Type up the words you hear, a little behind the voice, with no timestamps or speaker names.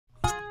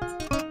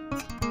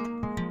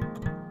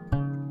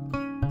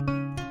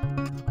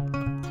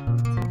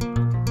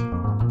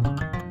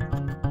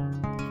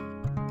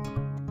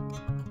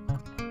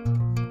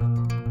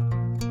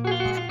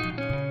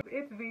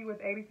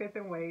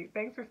family.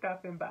 Thanks for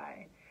stopping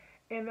by.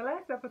 In the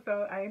last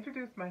episode, I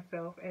introduced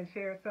myself and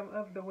shared some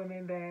of the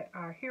women that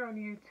are here on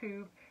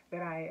YouTube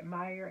that I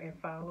admire and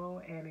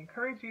follow, and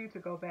encourage you to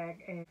go back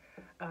and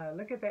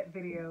look at that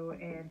video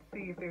and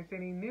see if there's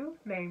any new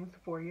names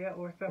for you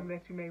or some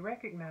that you may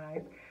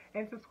recognize,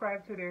 and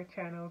subscribe to their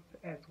channels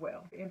as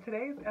well. In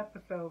today's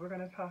episode, we're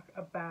going to talk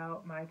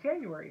about my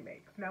January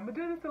makes. Now, I'm going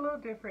to do this a little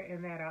different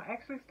in that I'll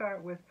actually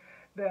start with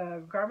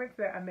the garments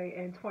that I made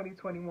in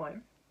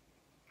 2021,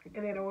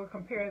 and then we'll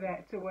compare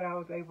that to what I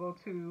was able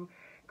to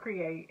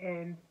create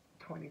in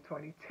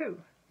 2022.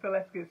 So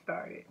let's get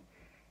started.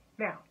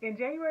 Now, in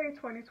January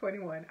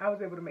 2021, I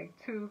was able to make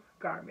two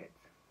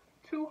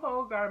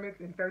whole garments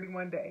in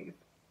 31 days.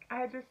 I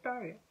had just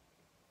started.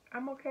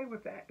 I'm okay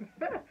with that.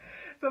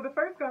 So the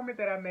first garment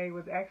that I made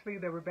was actually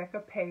the Rebecca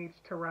Page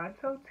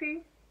Toronto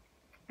tee,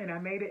 and I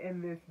made it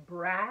in this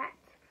bright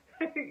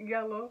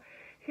yellow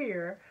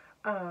here.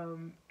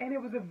 And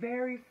it was a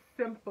very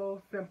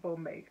simple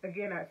make.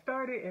 Again, I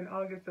started in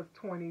August of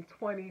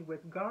 2020 with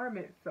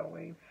garment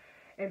sewing,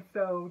 and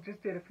so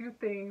just did a few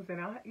things,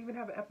 and I'll even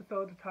have an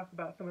episode to talk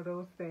about some of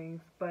those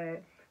things.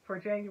 But for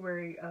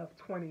January of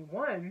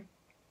 21,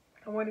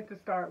 I wanted to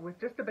start with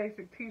just a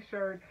basic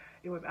t-shirt.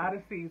 It was out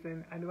of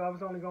season. I knew I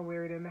was only going to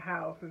wear it in the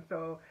house, and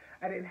so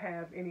I didn't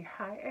have any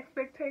high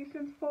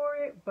expectations for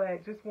it,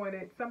 but just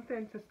wanted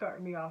something to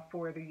start me off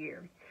for the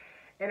year.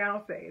 And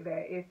I'll say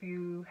that if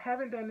you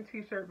haven't done a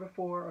t-shirt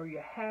before, or you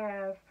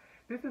have,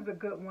 this is a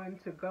good one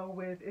to go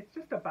with. It's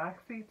just a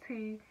boxy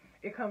tee.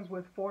 It comes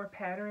with 4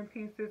 pattern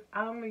pieces.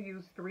 I only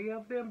used 3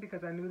 of them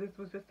because I knew this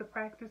was just a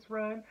practice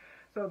run.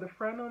 So the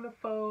front on the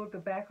fold, the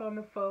back on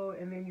the fold,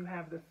 and then you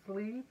have the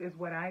sleeve is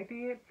what I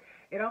did.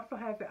 It also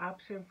has the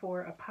option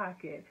for a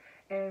pocket.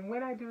 And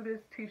when I do this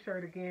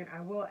t-shirt again,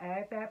 I will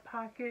add that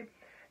pocket.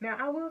 Now,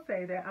 I will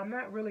say that I'm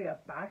not really a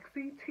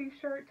boxy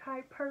t-shirt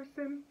type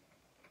person,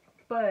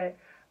 but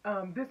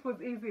this was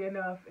easy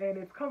enough, and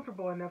it's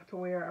comfortable enough to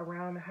wear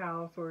around the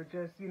house, or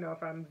just, you know,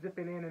 if I'm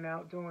zipping in and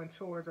out doing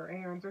chores or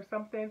errands or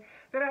something,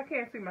 that I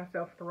can't see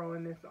myself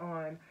throwing this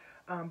on.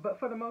 But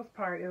for the most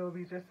part, it'll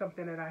be just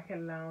something that I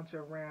can lounge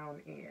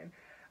around in.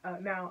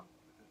 Now,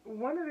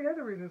 one of the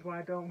other reasons why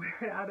I don't wear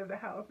it out of the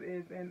house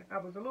is, and I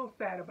was a little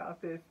sad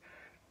about this,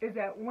 is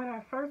that when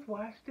I first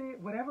washed it,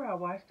 whatever I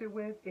washed it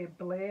with, it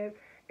bled,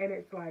 and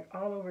it's like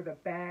all over the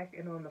back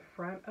and on the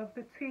front of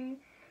the tee.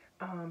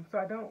 So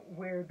I don't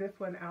wear this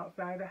one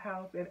outside the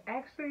house. And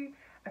actually,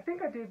 I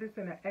think I did this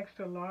in an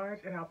extra large,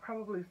 and I'll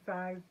probably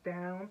size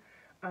down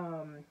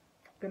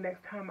the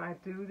next time I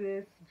do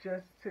this,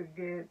 just to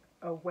get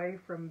away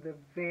from the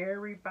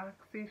very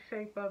boxy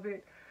shape of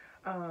it,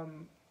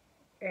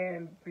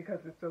 and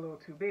because it's a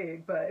little too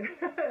big. But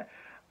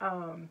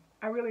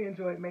I really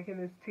enjoyed making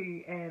this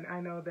tee, and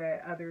I know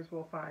that others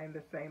will find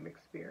the same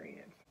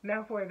experience.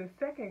 Now, for the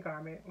second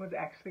garment was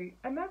actually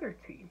another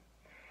tee.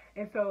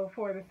 And so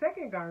for the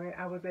second garment,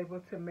 I was able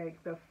to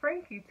make the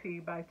Frankie tee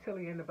by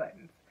Tilly and the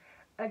Buttons.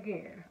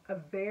 Again, a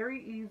very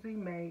easy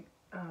make,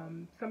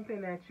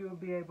 something that you'll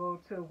be able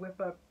to whip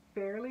up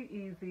fairly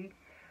easy.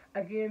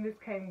 Again, this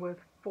came with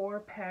 4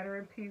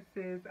 pattern pieces.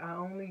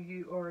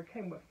 It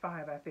came with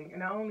 5, I think,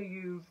 and I only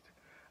used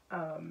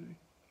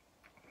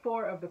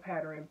 4 of the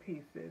pattern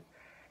pieces.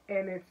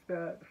 And it's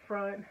the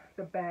front,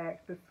 the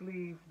back, the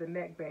sleeve, the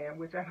neckband,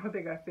 which I don't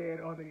think I said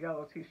on the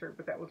yellow t-shirt,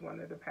 but that was one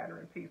of the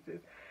pattern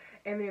pieces.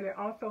 And then it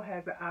also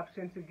has the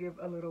option to give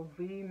a little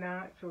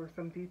V-notch or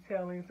some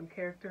detailing, some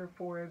character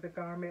for the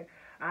garment.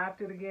 I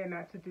opted again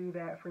not to do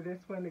that for this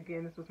one.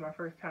 Again, this was my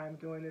first time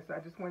doing this. So I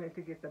just wanted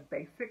to get the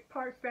basic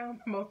parts down,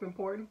 the most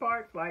important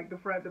parts, like the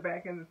front, the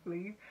back, and the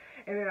sleeve.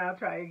 And then I'll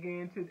try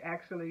again to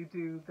actually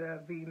do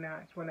the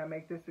V-notch when I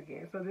make this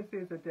again. So this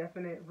is a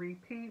definite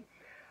repeat.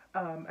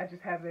 I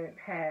just haven't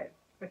had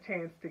a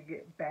chance to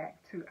get back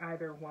to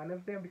either one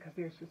of them because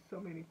there's just so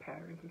many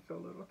patterns and so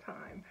little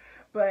time.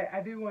 But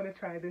I do want to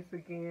try this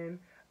again.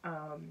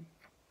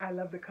 I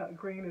love the color.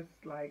 Green is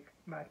like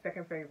my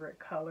second favorite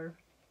color,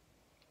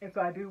 and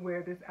so I do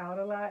wear this out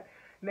a lot.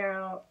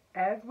 Now,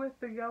 as with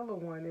the yellow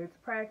one, it's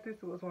practice.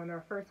 It was one of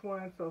our first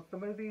ones, so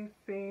some of these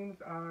seams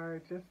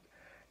are just,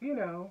 you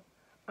know,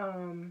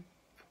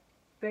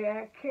 they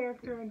add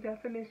character and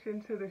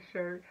definition to the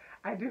shirt.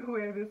 I do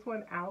wear this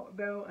one out,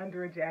 though,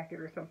 under a jacket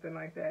or something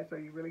like that, so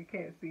you really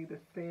can't see the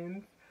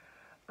sins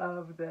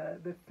of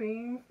the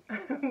seams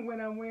when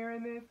I'm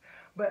wearing this,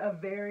 but a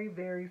very,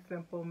 very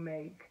simple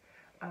make.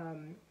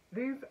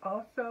 These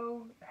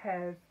also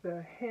has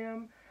the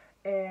hem,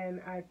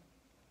 and I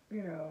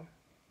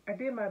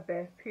did my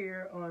best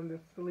here on the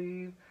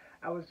sleeve.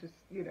 I was just,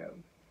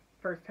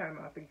 first time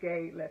out the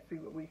gate, let's see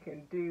what we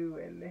can do.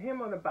 And the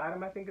hem on the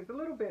bottom, I think, is a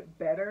little bit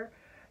better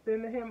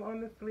than the hem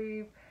on the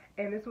sleeve.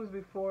 And this was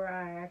before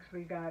I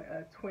actually got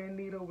a twin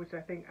needle, which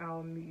I think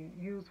I'll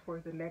use for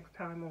the next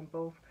time on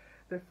both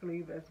the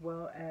sleeve as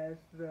well as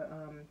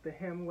the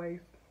hem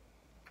waist,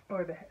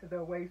 or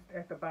the waist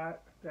at the bottom,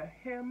 the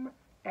hem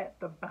at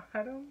the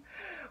bottom.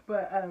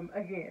 But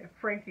again,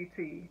 Frankie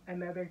tee,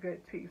 another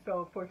good tee.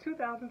 So for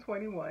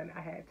 2021,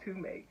 I had 2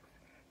 makes,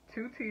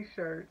 2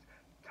 t-shirts,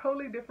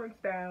 totally different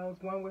styles.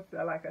 One was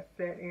like a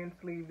set-in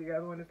sleeve. The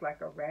other one is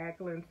like a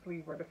raglan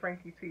sleeve, or the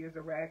Frankie T is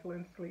a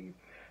raglan sleeve,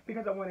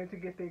 because I wanted to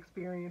get the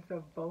experience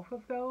of both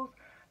of those.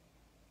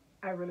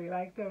 I really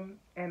like them,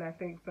 and I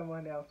think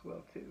someone else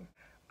will too.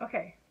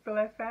 Okay, so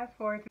let's fast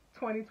forward to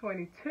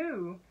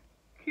 2022.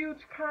 Huge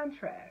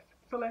contrast.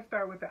 So let's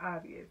start with the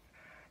obvious.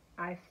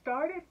 I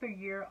started the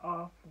year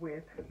off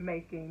with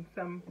making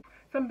some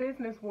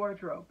business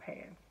wardrobe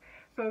pants.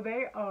 So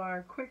they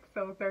are Kwik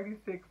Sew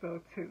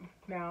 3602.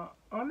 Now,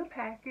 on the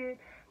packet,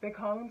 they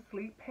call them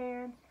sleep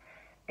pants,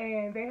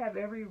 and they have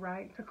every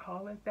right to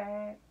call it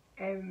that.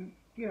 And,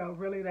 you know,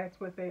 really that's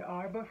what they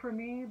are. But for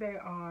me, they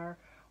are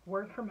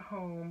work from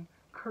home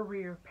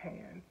career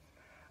pants.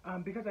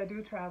 Because I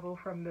do travel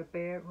from the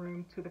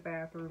bedroom to the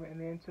bathroom and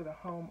then to the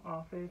home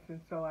office, and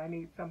so I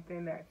need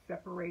something that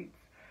separates,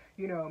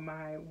 you know,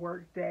 my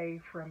work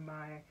day from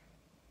my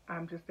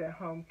I'm just at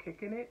home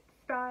kicking it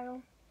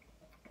style.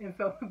 And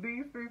so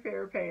these three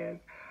pair of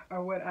pants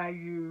are what I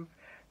use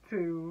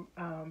to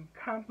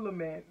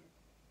complement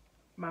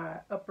my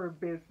upper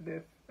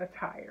business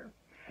attire.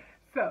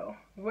 So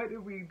what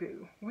did we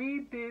do?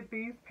 We did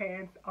these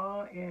pants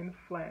all in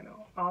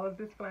flannel. All of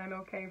this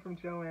flannel came from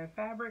Joann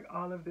Fabric.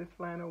 All of this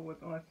flannel was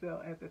on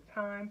sale at the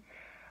time.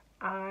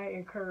 I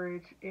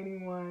encourage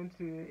anyone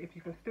to, if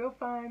you can still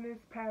find this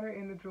pattern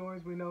in the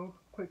drawers, we know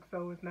Kwik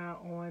Sew is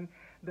not on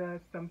the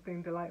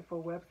Something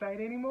Delightful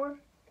website anymore.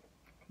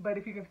 But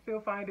if you can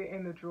still find it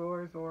in the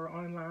drawers or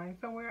online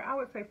somewhere, I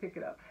would say pick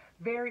it up.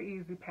 Very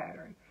easy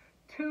pattern.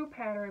 Two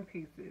pattern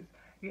pieces.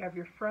 You have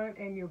your front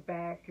and your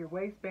back. Your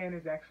waistband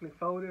is actually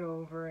folded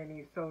over and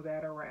you sew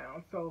that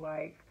around. So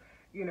like,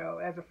 you know,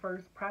 as a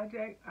first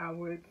project, I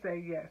would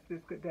say yes, this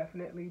could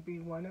definitely be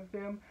one of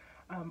them.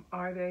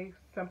 Are they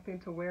something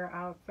to wear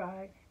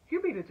outside?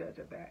 You be the judge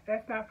of that.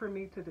 That's not for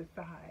me to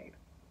decide.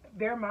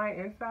 They're my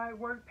inside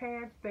work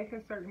pants. They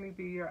can certainly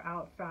be your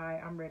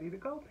outside, I'm ready to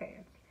go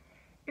pants.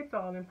 It's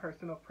all in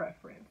personal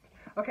preference.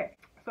 Okay,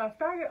 so I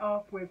started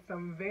off with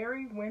some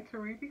very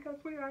wintry, because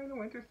we are in the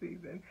winter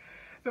season,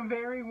 some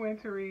very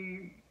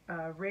wintry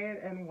red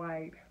and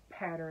white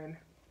pattern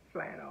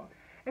flannel.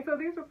 And so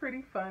these were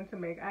pretty fun to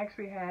make. I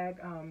actually had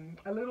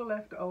a little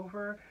left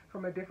over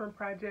from a different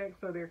project,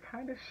 so they're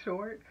kind of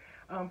short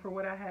for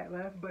what I had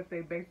left, but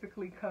they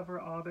basically cover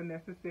all the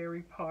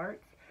necessary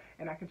parts,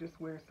 and I could just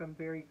wear some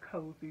very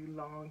cozy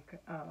long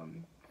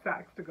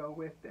socks to go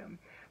with them.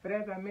 But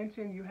as I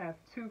mentioned, you have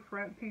two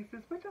front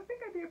pieces, which I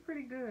think I did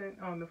pretty good.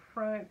 On the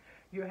front,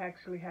 you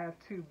actually have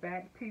two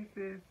back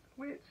pieces,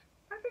 which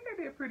I think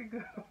I did pretty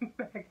good on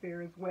the back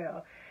there as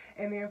well.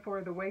 And then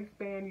for the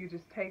waistband, you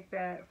just take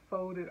that,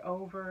 fold it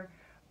over,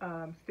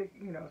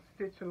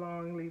 stitch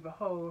along, leave a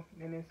hole,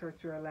 and insert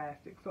your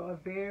elastic. So a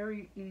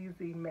very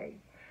easy make.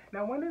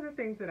 Now, one of the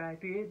things that I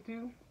did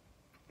do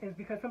is,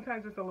 because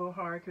sometimes it's a little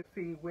hard to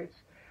see which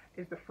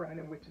is the front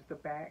and which is the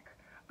back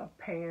of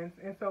pants,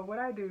 and so what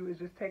I do is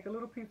just take a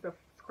little piece of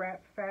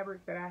scrap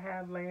fabric that I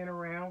have laying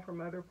around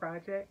from other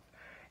projects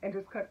and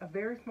just cut a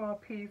very small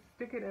piece,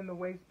 stick it in the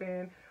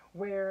waistband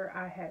where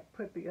I had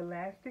put the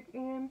elastic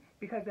in.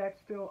 Because that's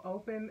still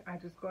open, I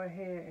just go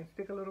ahead and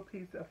stick a little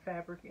piece of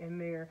fabric in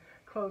there,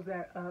 close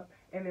that up,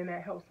 and then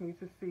that helps me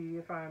to see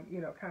if I'm, you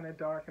know, kind of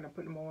dark and I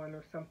put them on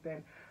or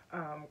something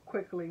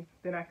quickly,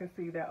 then I can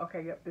see that,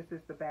 okay, yep, this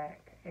is the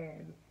back,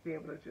 and be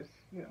able to just,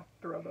 you know,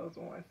 throw those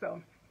on. So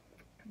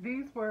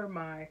these were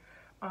my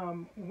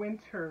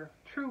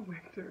true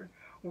winter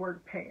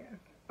work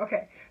pants.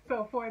 Okay,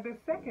 so for the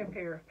second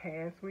pair of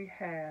pants, we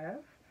have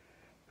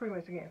pretty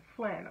much, again,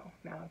 flannel.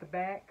 Now the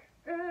back,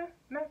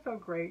 not so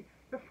great.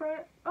 The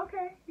front,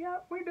 okay,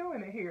 yep, we're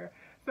doing it here.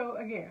 So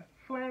again,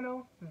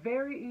 flannel,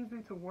 very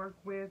easy to work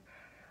with.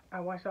 I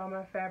wash all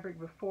my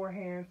fabric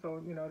beforehand,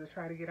 so, you know, to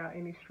try to get out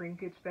any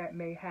shrinkage that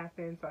may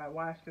happen. So I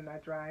washed and I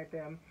dried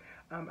them.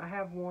 I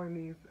have worn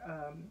these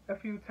a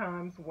few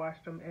times,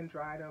 washed them and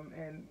dried them,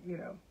 and, you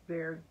know,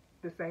 they're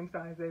the same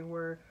size they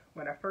were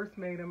when I first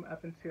made them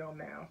up until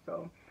now.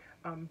 So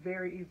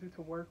very easy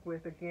to work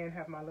with. Again,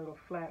 have my little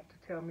flap to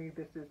tell me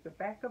this is the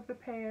back of the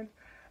pants.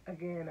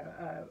 Again,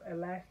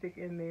 elastic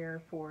in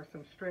there for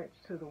some stretch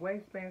to the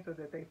waistband so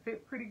that they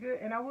fit pretty good.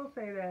 And I will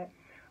say that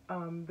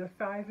the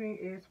sizing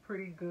is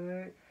pretty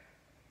good.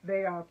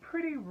 They are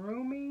pretty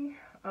roomy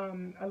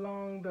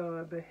along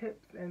the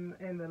hips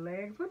and the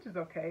legs, which is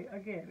okay.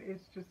 Again,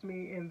 it's just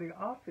me in the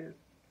office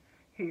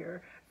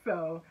here,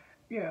 so,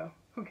 you know,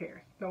 who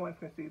cares? No one's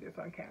going to see this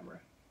on camera.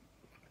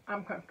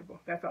 I'm comfortable.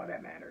 That's all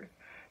that matters.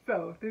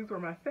 So these were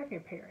my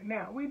second pair.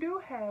 Now, we do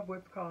have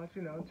what's called,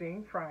 you know,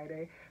 Jean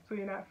Friday, so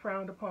you're not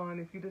frowned upon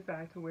if you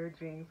decide to wear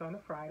jeans on a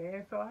Friday.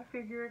 And so I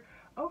figured,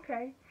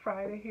 okay,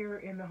 Friday here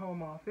in the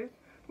home office,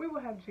 we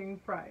will have Jean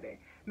Friday.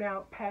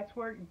 Now,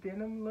 patchwork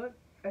denim look,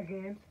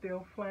 again,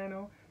 still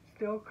flannel,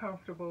 still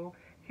comfortable.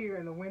 Here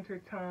in the winter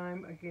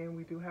time, again,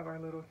 we do have our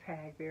little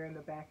tag there in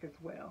the back as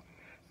well.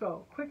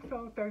 So, Kwik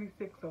Sew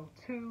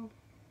 3602,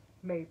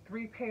 made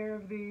 3 pair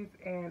of these,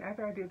 and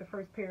after I did the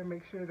first pair,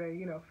 make sure they,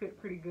 you know, fit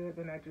pretty good,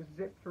 then I just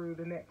zipped through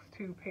the next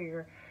 2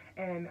 pair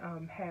and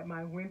had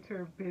my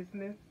winter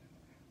business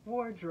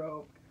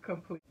wardrobe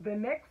complete. The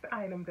next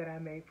item that I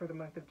made for the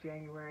month of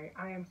January,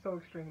 I am so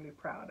extremely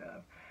proud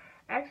of.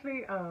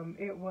 Actually,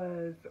 it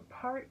was a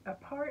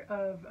part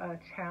of a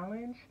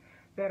challenge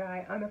that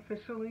I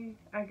unofficially,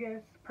 I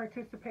guess,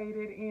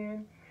 participated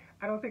in.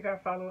 I don't think I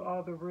followed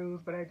all the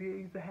rules, but I did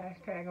use the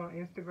hashtag on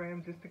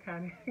Instagram just to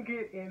kind of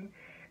get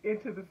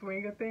into the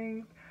swing of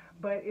things.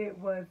 But it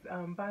was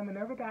by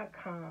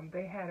Minerva.com.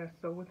 They had a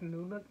Sew with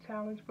New Look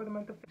challenge for the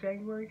month of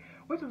January,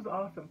 which was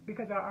awesome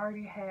because I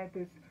already had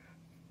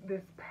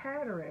this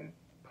pattern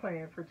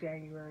planned for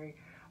January.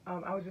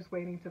 I was just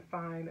waiting to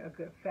find a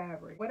good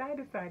fabric. What I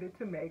decided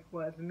to make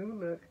was New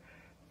Look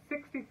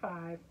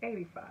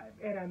 6585,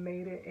 and I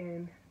made it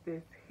in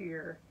this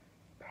here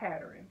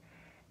pattern.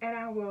 And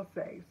I will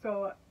say,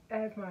 so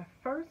as my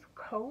first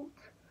coat,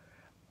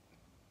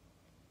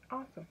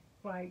 awesome.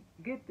 Like,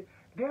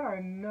 there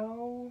are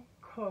no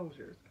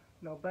closures,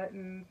 no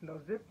buttons, no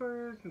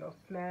zippers, no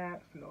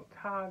snaps, no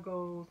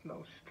toggles,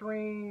 no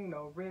string,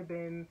 no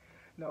ribbon,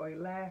 no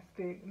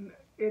elastic.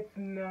 It's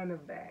none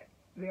of that.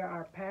 There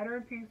are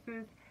pattern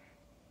pieces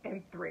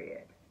and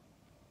thread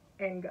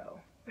and go.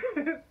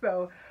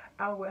 So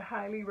I would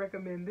highly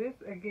recommend this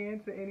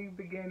again to any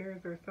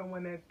beginners or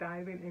someone that's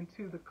diving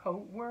into the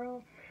coat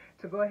world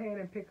to go ahead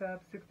and pick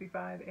up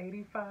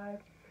 6585.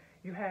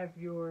 You have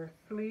your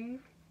sleeve,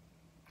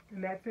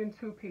 and that's in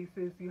two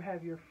pieces. You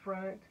have your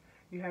front,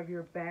 you have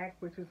your back,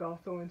 which is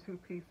also in two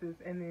pieces,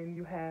 and then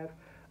you have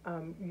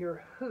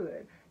your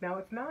hood. Now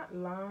it's not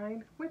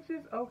lined, which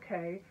is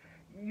okay.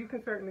 You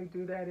can certainly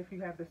do that if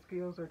you have the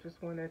skills or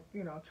just want to,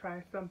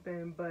 try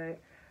something, but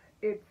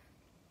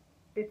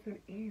it's an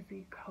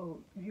easy coat.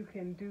 You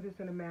can do this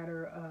in a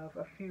matter of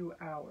a few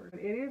hours.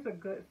 It is a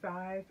good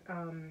size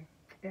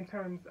in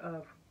terms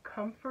of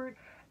comfort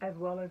as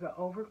well as an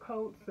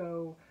overcoat,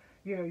 so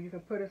you can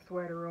put a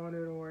sweater on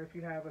it, or if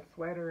you have a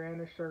sweater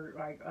and a shirt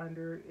like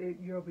under it,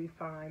 you'll be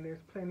fine.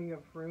 There's plenty of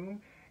room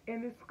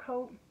in this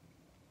coat,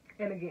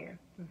 and again,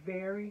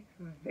 very,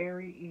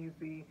 very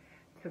easy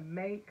to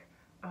make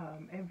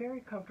and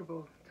very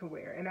comfortable to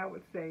wear. And I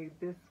would say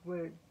this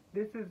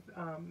is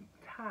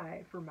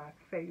tied for my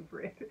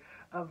favorite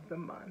of the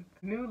month.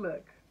 New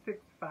Look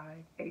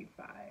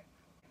 6585.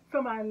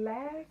 So my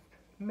last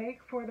make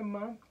for the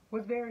month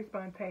was very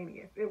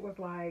spontaneous. It was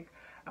like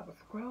I was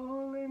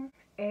scrolling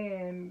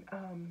and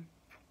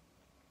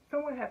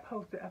someone had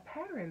posted a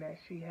pattern that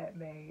she had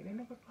made, and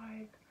it was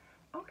like,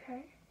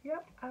 okay,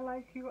 yep, I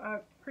like you. I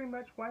pretty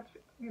much watch,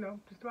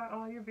 just about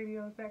all your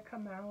videos that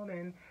come out,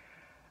 and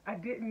I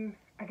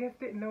guess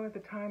didn't know at the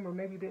time, or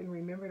maybe didn't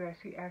remember that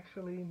she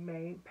actually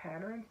made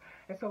patterns.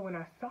 And so when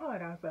I saw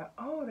it, I was like,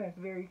 oh, that's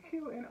very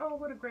cute, and oh,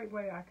 what a great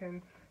way I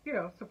can,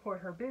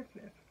 support her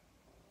business.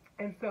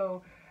 And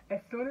so as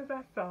soon as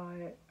I saw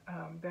it,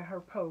 that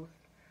her post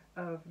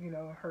of,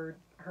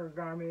 her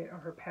garment or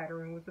her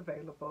pattern was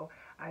available,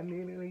 I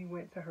immediately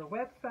went to her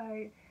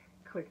website,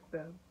 clicked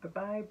the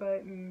buy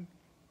button,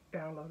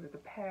 downloaded the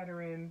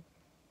pattern,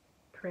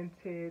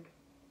 printed,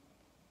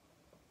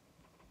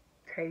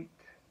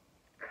 taped,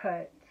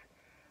 cut,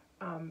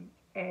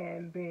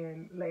 and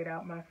then laid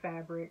out my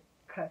fabric,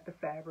 cut the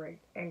fabric,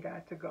 and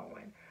got to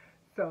going.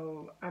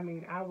 So,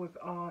 I was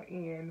all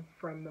in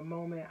from the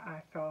moment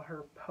I saw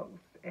her post.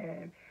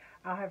 And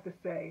I'll have to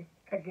say,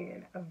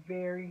 again, a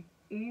very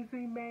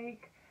easy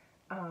make,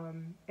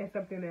 and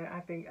something that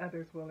I think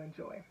others will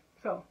enjoy.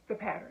 So, the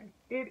pattern.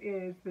 It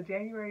is the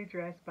January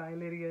dress by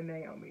Lydia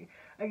Naomi.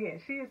 Again,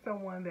 she is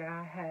someone that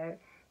I had,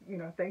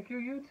 thank you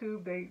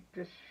YouTube.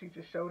 She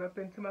just showed up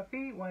into my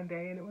feed one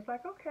day, and it was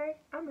like, okay,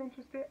 I'm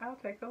interested. I'll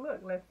take a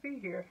look. Let's see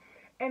here.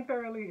 And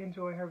thoroughly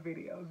enjoy her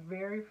videos.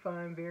 Very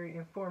fun, very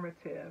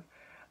informative.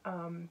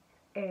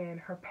 And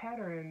her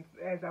patterns,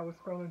 as I was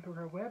scrolling through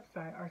her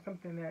website, are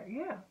something that,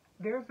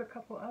 there's a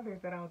couple others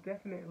that I'll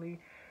definitely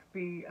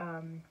be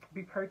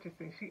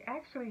purchasing. She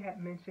actually had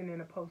mentioned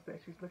in a post that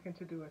she's looking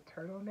to do a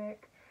turtleneck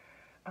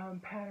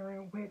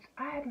pattern, which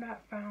I have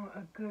not found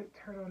a good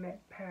turtleneck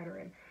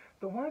pattern.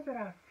 The ones that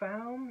I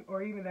found,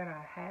 or even that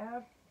I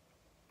have,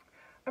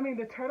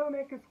 the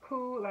turtleneck is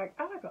cool. Like,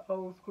 I like an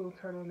old school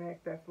turtleneck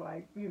that's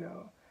like,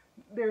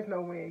 there's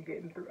no way in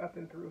getting up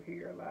and through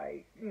here.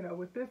 Like,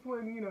 with this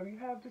one, you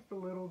have just a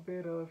little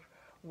bit of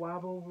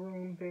wobble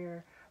room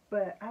there.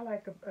 But I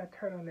like a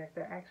turtleneck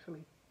that actually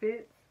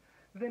fits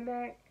the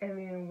neck, and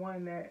then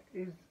one that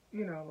is,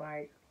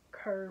 like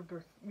curved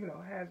or,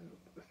 has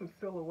some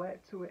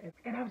silhouette to it.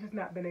 And I've just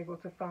not been able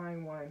to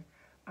find one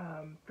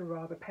through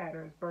all the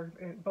patterns,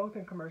 both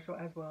in commercial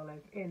as well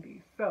as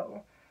indie.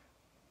 So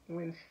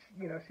when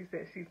she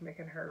said she's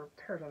making her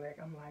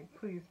turtleneck, I'm like,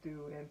 please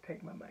do, and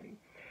take my money.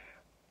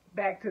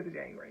 Back to the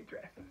January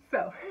dress.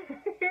 So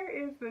here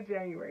is the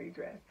January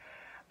dress.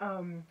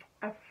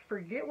 I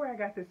forget where I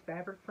got this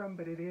fabric from,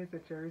 but it is a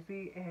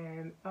jersey,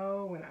 and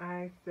oh, when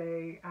I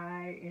say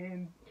I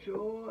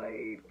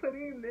enjoyed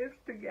putting this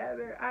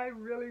together, I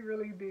really,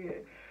 really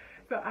did.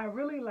 So I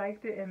really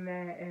liked it in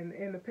that, and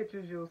in the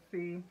pictures you'll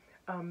see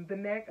the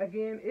neck,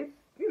 again, it's,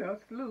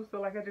 it's loose.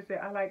 So like I just said,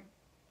 I like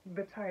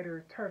the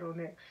tighter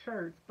turtleneck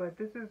shirts, but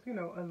this is,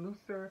 a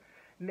looser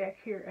neck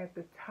here at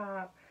the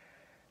top.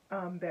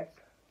 that's,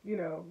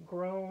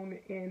 grown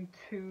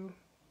into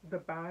the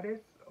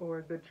bodice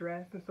or the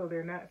dress, and so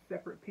they're not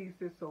separate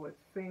pieces, so it's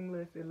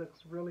seamless. It looks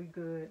really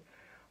good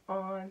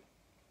on.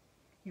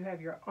 You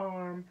have your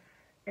arm,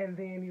 and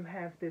then you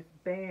have this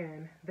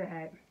band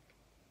that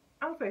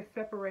I'll say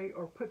separate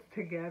or puts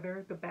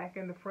together the back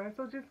and the front,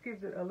 so it just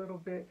gives it a little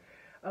bit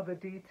of a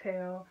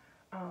detail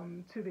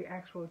to the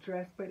actual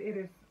dress, but it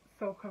is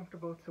so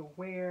comfortable to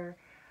wear.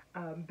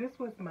 This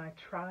was my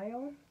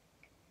trial,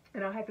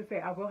 and I have to say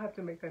I will have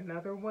to make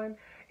another one.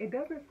 It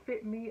doesn't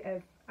fit me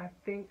as I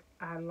think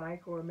I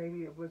like, or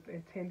maybe it was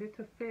intended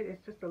to fit.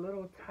 It's just a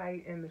little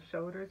tight in the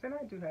shoulders, and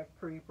I do have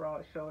pretty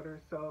broad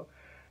shoulders, so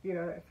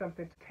that's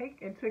something to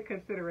take into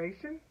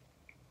consideration.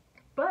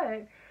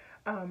 But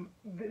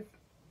this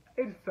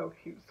it is so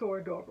cute, so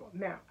adorable.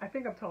 Now, I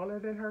think I'm taller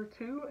than her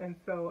too, and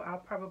so I'll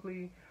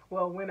probably,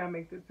 well, when I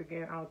make this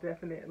again, I'll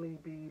definitely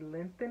be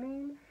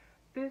lengthening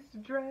this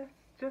dress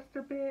just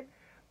a bit.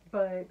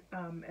 But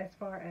as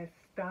far as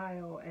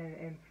style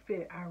and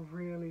fit, I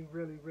really,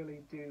 really,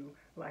 really do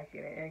like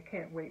it, and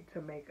can't wait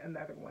to make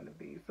another one of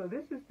these. So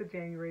this is the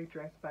January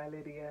dress by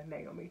Lydia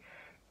Naomi.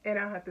 And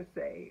I'll have to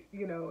say,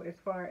 as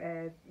far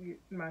as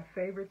my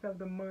favorites of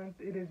the month,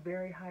 it is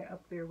very high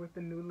up there with the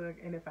new look.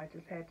 And if I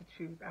just had to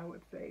choose, I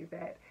would say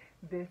that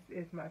this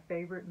is my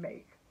favorite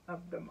make of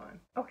the month.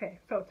 Okay,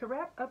 so to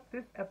wrap up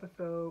this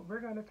episode, we're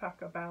going to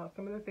talk about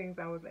some of the things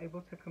I was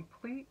able to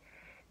complete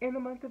in the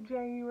month of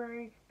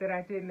January that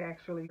I didn't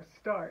actually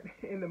start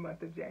in the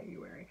month of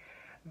January.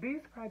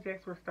 These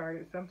projects were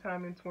started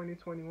sometime in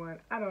 2021.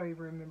 I don't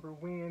even remember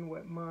when,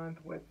 what month,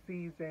 what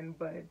season,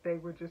 but they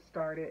were just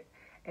started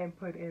and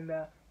put in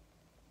the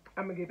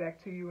I'm gonna get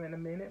back to you in a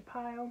minute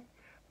pile.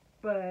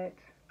 But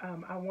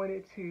I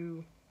wanted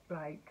to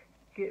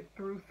get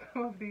through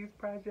some of these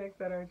projects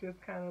that are just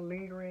kind of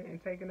lingering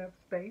and taking up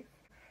space.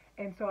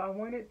 And so I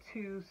wanted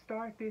to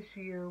start this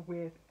year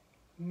with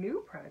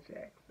new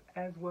projects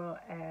as well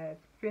as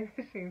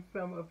finishing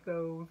some of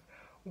those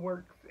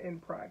works in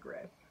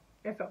progress.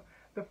 And so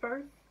the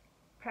first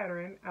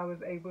pattern I was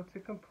able to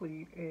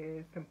complete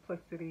is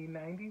Simplicity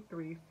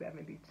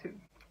 9372.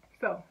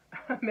 So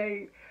I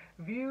made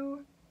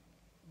view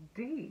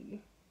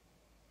D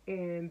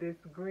in this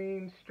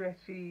green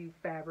stretchy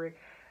fabric.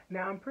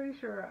 Now I'm pretty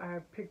sure I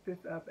picked this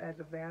up as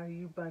a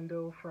value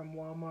bundle from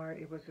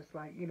Walmart. It was just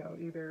like,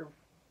 either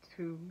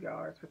 2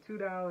 yards for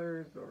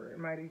 $2, or it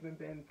might even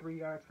been 3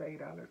 yards for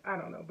 $8. I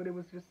don't know, but it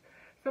was just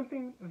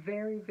something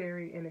very,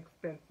 very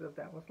inexpensive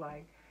that was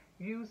like,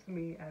 use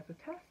me as a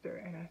tester.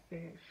 And I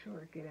said,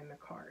 sure, get in the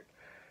cart.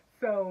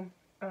 So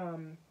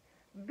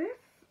this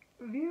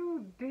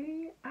view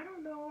D, I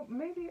don't know,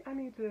 maybe I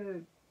need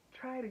to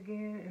try it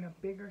again in a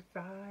bigger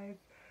size,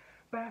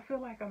 but I feel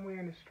like I'm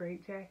wearing a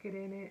straight jacket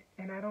in it,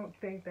 and I don't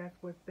think that's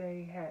what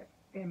they had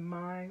in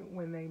mind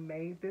when they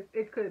made this.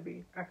 It could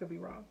be, I could be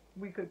wrong.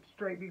 We could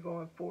straight be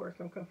going for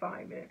some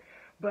confinement,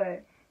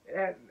 but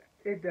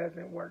it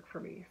doesn't work for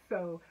me.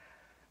 So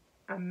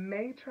I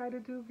may try to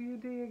do view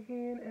D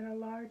again in a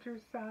larger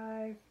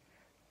size.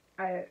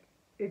 I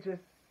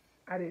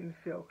didn't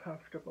feel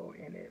comfortable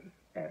in it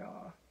at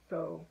all.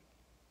 So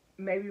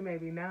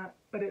maybe not,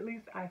 but at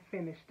least I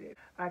finished it.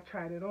 I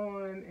tried it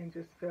on and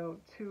just felt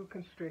too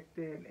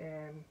constricted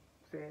and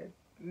said,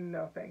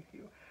 no, thank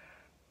you.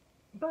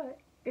 But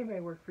it may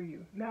work for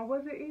you. Now,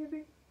 was it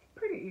easy?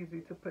 Pretty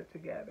easy to put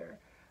together.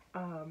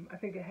 I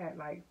think it had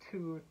like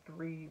 2 or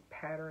 3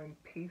 pattern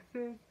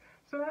pieces,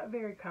 so not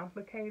very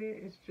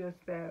complicated. It's just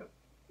that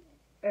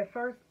at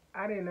first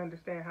I didn't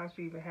understand how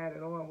she even had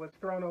it on, was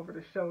thrown over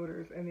the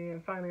shoulders, and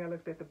then finally I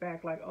looked at the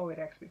back like, oh, it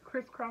actually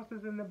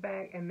crisscrosses in the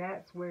back, and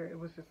that's where it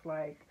was just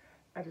like,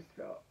 I just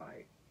felt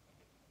like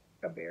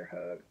a bear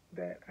hug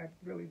that I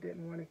really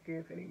didn't want to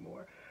give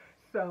anymore.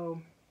 So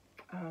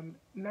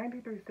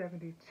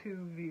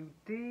 9372 view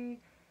D,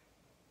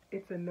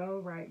 it's a no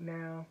right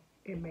now.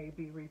 It may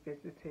be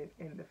revisited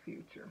in the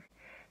future.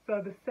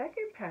 So the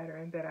second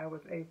pattern that I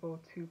was able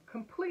to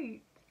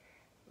complete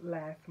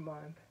last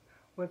month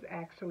was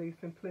actually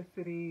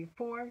Simplicity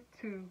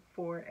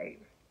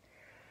 4248.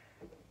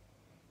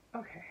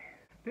 Okay,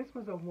 this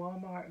was a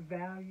Walmart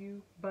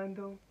value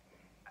bundle.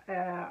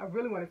 I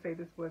really want to say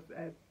this was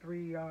a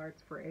 3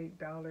 yards for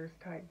 $8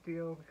 type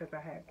deal because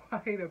I had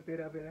quite a bit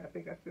of it. I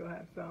think I still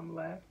have some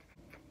left.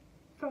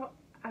 So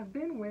I've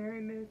been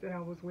wearing this, and I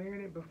was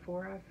wearing it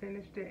before I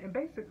finished it, and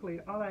basically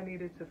all I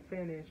needed to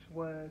finish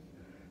was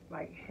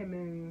like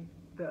hemming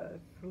the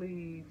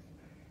sleeves.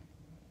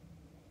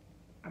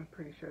 I'm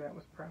pretty sure that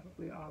was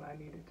probably all I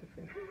needed to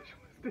finish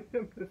was to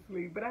hem the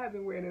sleeve, but I have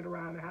been wearing it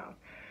around the house.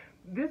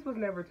 This was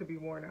never to be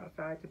worn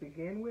outside to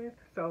begin with,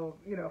 so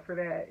for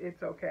that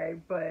it's okay,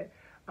 but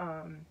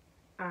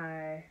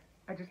I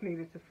just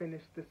needed to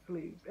finish the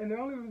sleeves. And the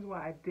only reason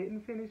why I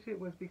didn't finish it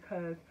was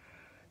because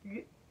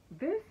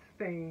this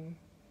thing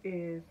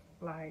is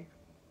like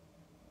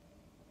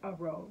a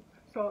robe.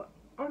 So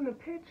on the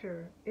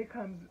picture it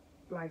comes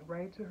like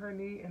right to her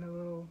knee and a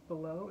little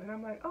below, and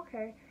I'm like,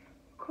 okay,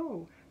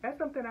 cool. That's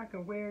something I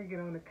can wear, get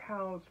on the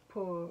couch,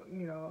 pull,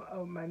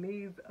 my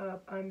knees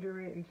up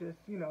under it and just,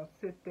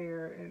 sit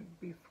there and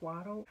be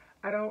swaddled.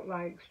 I don't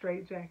like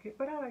straight jacket,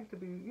 but I like to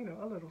be,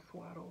 a little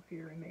swaddled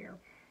here and there.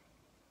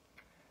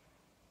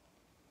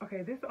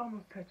 Okay, this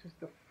almost touches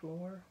the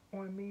floor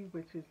on me,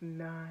 which is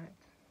not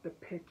the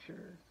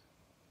picture's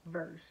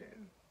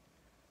version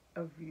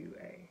of View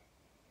A.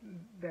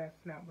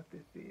 That's not what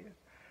this is.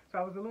 So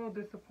I was a little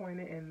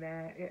disappointed in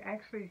that. It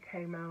actually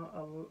came out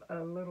a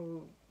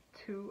little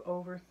too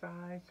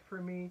oversized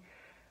for me.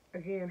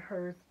 Again,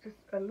 hers just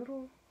a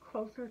little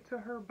closer to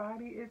her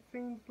body, it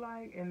seems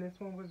like, and this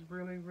one was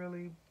really,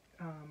 really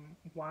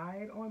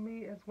wide on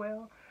me as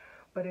well.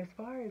 But as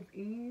far as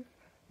ease,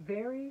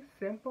 very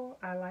simple.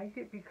 I like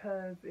it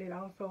because it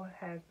also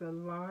has the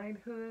lined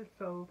hood,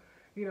 so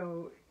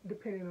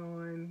depending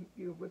on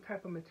what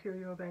type of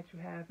material that you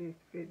have, if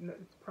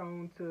it's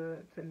prone to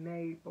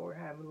nape or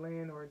have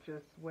lint or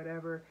just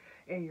whatever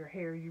in your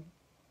hair, you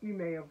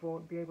may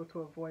be able to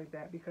avoid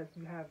that because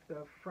you have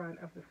the front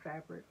of the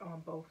fabric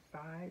on both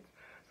sides.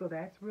 So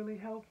that's really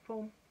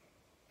helpful.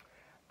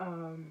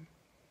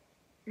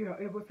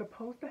 It was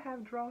supposed to have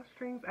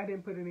drawstrings. I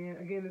didn't put it in.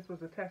 Again, this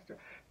was a tester.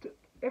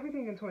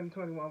 Everything in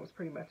 2021 was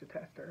pretty much a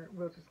tester.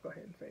 We'll just go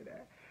ahead and say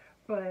that.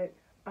 But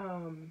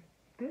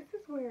this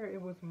is where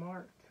it was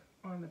marked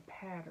on the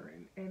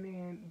pattern. And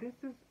then this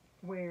is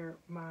where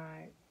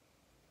my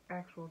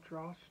actual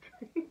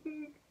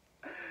drawstring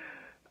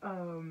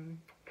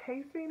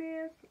casing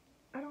is.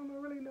 I don't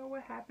really know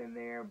what happened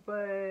there,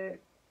 but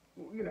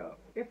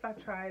if I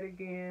try it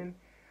again,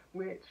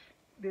 which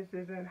this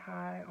isn't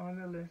high on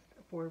the list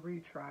for a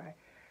retry,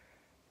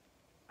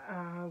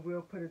 I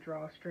will put a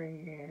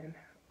drawstring in,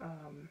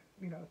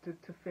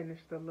 to finish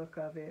the look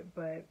of it.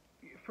 But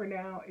for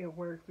now, it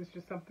works. It's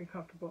just something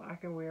comfortable I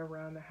can wear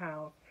around the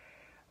house.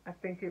 I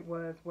think it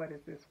was,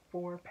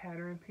 4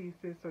 pattern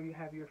pieces. So you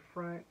have your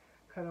front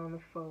cut on the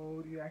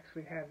fold. You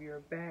actually have your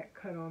back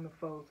cut on the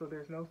fold, so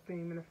there's no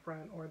seam in the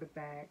front or the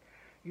back.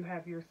 You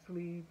have your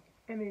sleeve,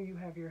 and then you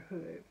have your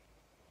hood.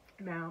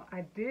 Now,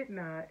 I did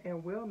not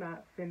and will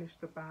not finish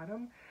the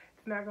bottom.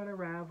 It's not going to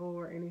ravel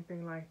or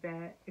anything like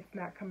that. It's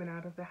not coming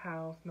out of the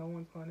house. No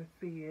one's going to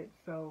see it.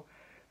 So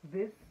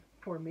this,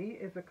 for me,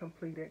 is a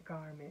completed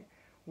garment.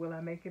 Will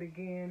I make it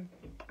again?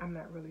 I'm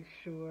not really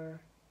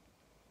sure.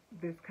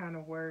 This kind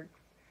of works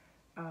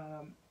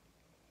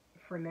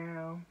for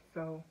now,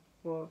 so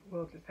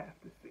we'll just have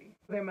to see.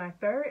 Then my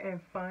third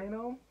and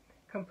final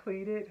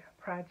completed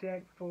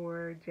project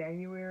for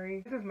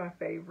January. This is my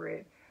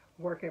favorite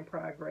work in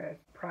progress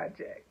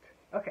project.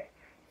 Okay,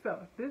 so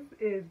this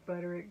is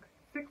Butterick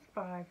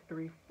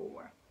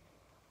 6534.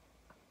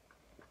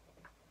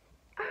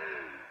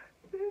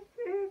 This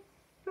is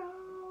so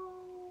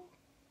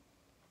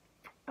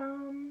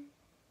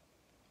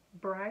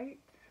bright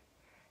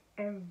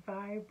and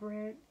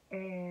vibrant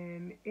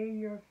and in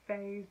your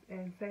face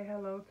and say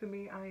hello to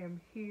me. I am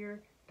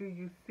here. Do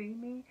you see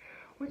me?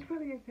 Which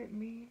really isn't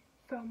me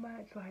so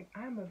much. Like,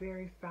 I'm a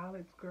very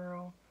solids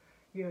girl.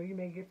 You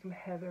may get some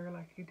heather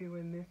like you do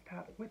in this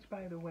top, which,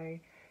 by the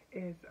way,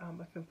 is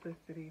a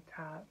simplicity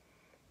top.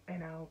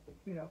 And I'll,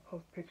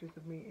 post pictures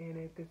of me in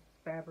it. This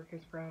fabric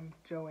is from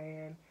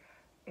Joann,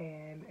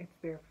 and it's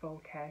their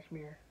faux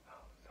cashmere.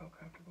 Oh, so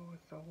comfortable.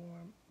 It's so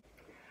warm.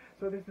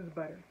 So this is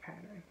Butterick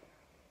pattern.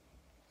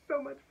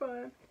 So much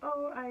fun.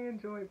 Oh, I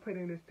enjoyed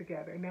putting this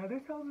together. Now,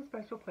 this holds a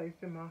special place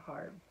in my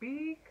heart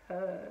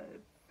because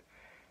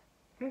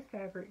this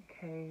fabric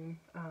came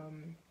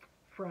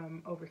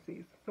from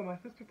overseas. So my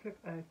sister took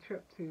a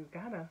trip to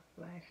Ghana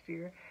last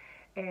year,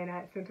 and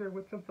I sent her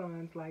with some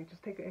funds, like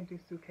just take an empty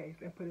suitcase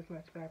and put as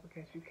much fabric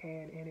as you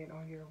can in it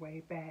on your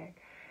way back.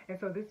 And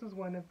so this was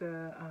one of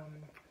the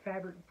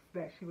fabrics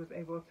that she was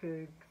able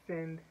to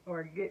send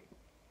or get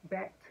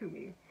back to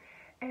me.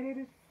 And it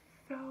is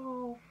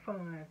so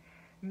fun.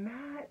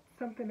 Not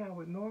something I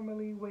would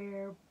normally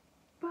wear,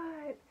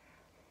 but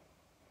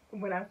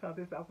when I saw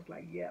this, I was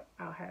like, yep,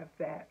 I'll have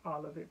that,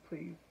 all of it,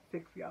 please,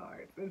 6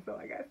 yards. And so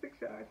I got 6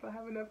 yards, so I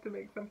have enough to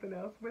make something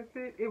else with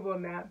it. It will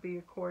not be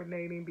a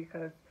coordinating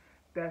because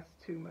that's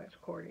too much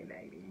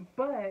coordinating.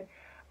 But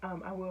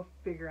I will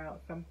figure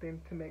out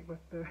something to make with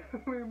the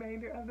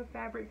remainder of the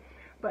fabric.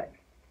 But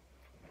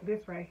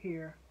this right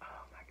here,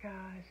 oh my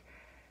gosh,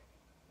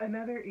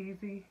 another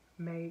easy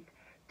make.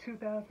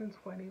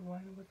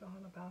 2021 was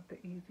all about the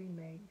easy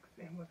makes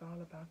and was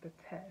all about the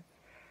tests.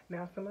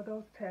 Now, some of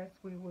those tests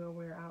we will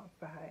wear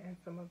outside, and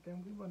some of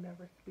them we will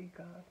never speak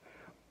of.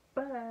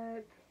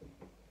 But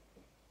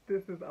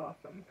this is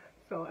awesome.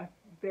 So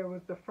there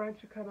was the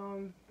front you cut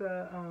on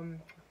the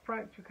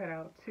front you cut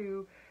out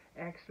too.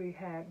 Actually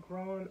had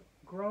grown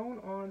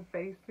on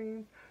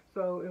facings,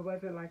 so it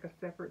wasn't like a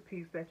separate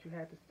piece that you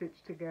had to stitch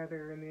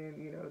together and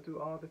then do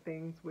all the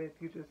things with.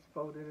 You just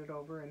folded it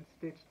over and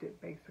stitched it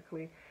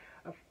basically.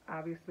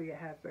 Obviously it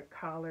has a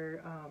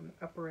collar,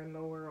 upper and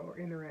lower or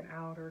inner and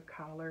outer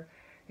collar.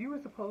 You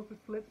were supposed to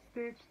slip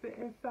stitch the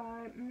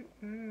inside.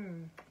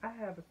 I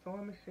have a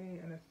sewing machine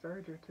and a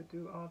serger to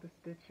do all the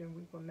stitching.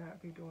 We will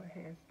not be doing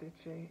hand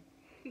stitching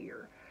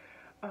here.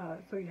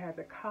 So you had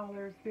the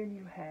collars, then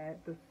you had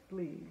the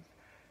sleeves.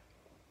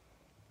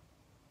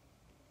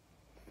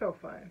 So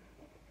fun.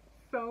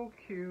 So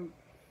cute.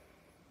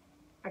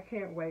 I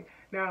can't wait.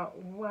 Now,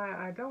 why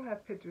I don't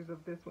have pictures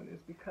of this one is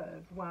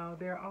because while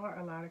there are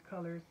a lot of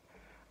colors,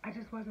 I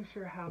just wasn't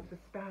sure how to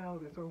style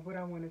this or what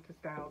I wanted to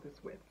style this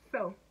with.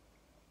 So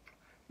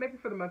maybe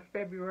for the month of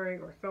February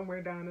or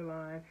somewhere down the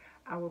line,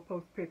 I will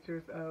post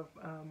pictures of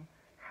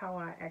how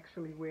I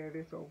actually wear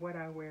this or what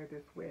I wear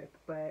this with.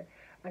 But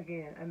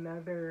again,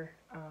 another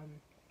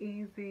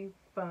easy,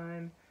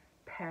 fun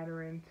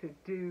pattern to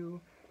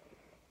do.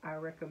 I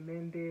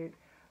recommend it.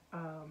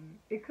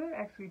 It could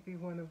actually be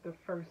one of the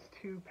first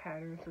two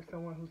patterns for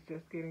someone who's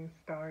just getting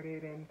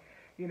started and,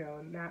 you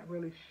know, not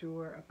really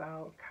sure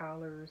about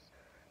collars.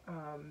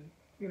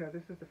 You know,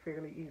 this is a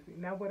fairly easy.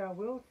 Now, what I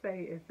will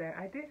say is that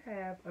I did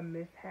have a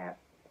mishap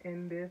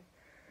in this.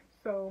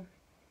 So,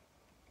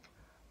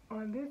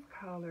 on this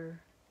collar,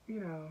 you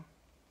know,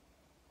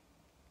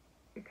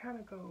 it kind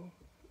of goes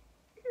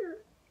here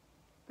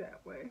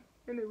that way,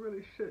 and it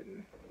really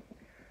shouldn't.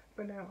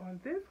 But now on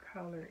this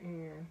collar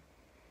end,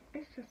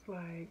 it's just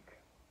like,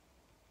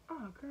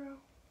 oh girl,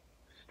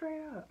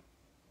 straight up,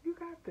 you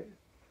got this.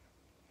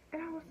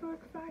 And I was so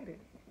excited.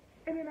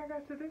 And then I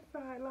got to this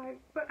side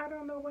like, but I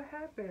don't know what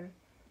happened.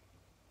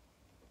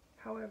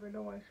 However,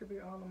 no one should be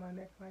all on my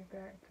neck like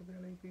that to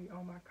really be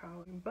on my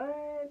collar.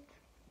 But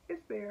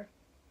it's there.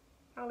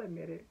 I'll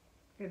admit it.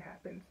 It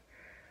happens.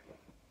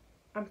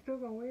 I'm still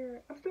gonna wear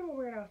it. I'm still gonna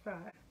wear it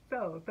outside.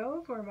 So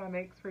those were my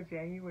makes for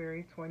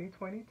January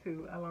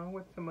 2022, along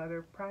with some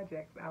other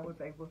projects I was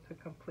able to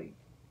complete.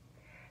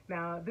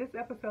 Now, this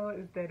episode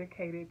is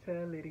dedicated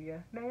to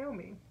Lydia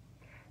Naomi.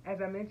 As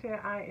I mentioned,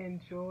 I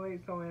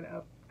enjoyed sewing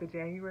up the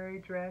January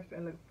dress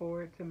and look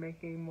forward to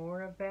making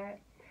more of that.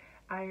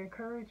 I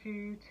encourage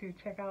you to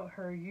check out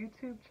her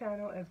YouTube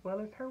channel as well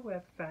as her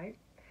website.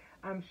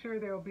 I'm sure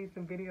there will be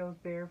some videos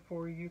there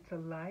for you to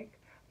like,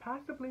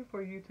 possibly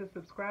for you to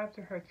subscribe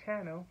to her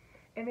channel,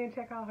 and then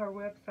check out her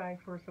website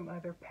for some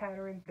other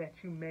patterns that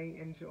you may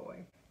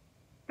enjoy.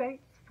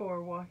 Thanks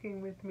for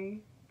walking with me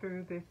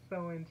through this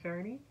sewing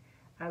journey.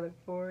 I look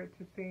forward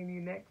to seeing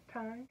you next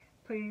time.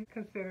 Please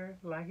consider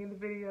liking the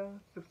video,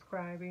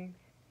 subscribing,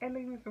 and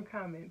leaving some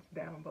comments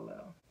down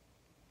below.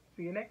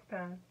 See you next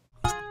time.